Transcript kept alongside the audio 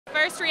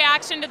First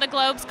reaction to the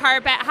Globes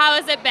carpet, how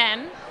has it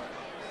been?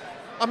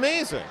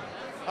 Amazing.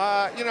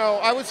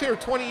 I was here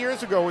 20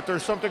 years ago with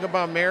There's Something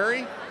About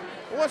Mary.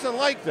 It wasn't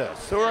like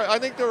this. I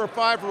think there were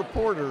 5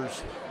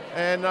 reporters,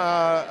 and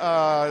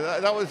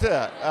that was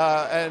it.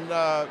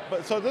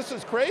 So this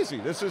is crazy.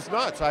 This is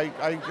nuts. I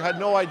had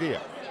no idea.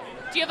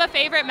 Do you have a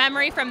favorite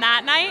memory from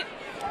that night?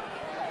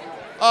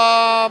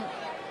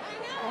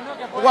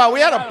 Well, we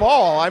had a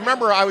ball. I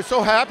remember I was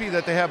so happy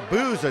that they have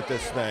booze at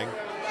this thing.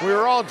 We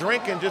were all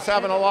drinking, just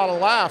having a lot of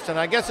laughs, and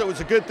I guess it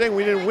was a good thing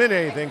we didn't win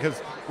anything because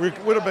we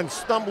would have been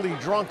stumbly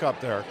drunk up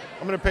there.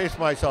 I'm going to pace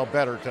myself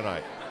better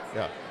tonight.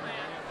 Yeah.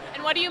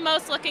 And what are you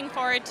most looking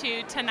forward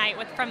to tonight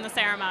from the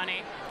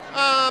ceremony?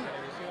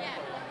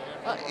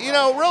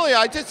 Really,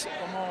 I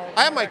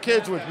have my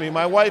kids with me,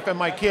 my wife and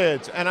my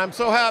kids, and I'm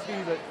so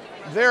happy that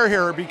they're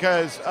here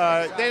because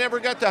they never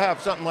get to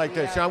have something like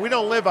this. We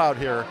don't live out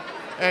here.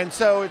 And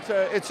so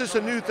it's just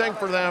a new thing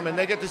for them, and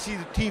they get to see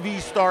the TV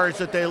stars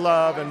that they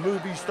love and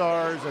movie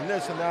stars and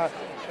this and that.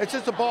 It's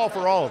just a ball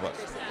for all of us.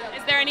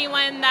 Is there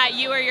anyone that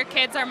you or your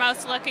kids are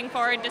most looking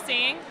forward to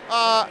seeing?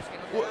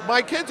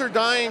 My kids are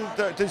dying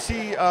to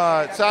see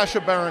Sacha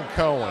Baron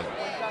Cohen.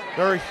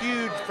 They're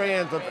huge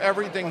fans of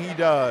everything he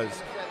does.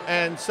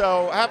 And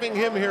so having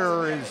him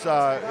here is,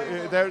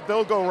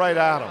 they'll go right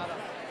at him.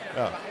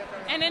 Yeah.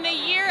 And in a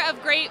year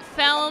of great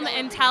film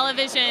and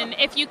television,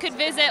 if you could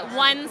visit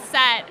one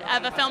set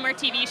of a film or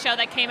TV show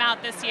that came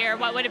out this year,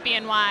 what would it be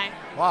and why?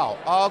 Wow,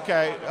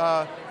 okay.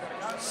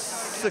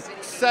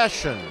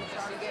 Succession.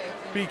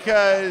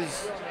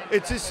 Because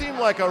it just seemed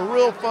like a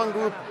real fun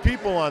group of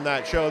people on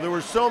that show. There were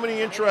so many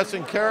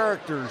interesting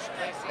characters,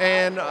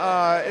 and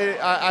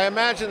I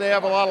imagine they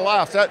have a lot of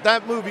laughs.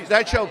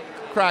 That show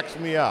cracks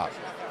me up.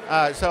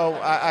 So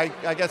I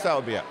guess that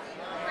would be it.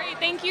 Great,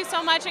 thank you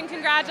so much and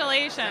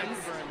congratulations.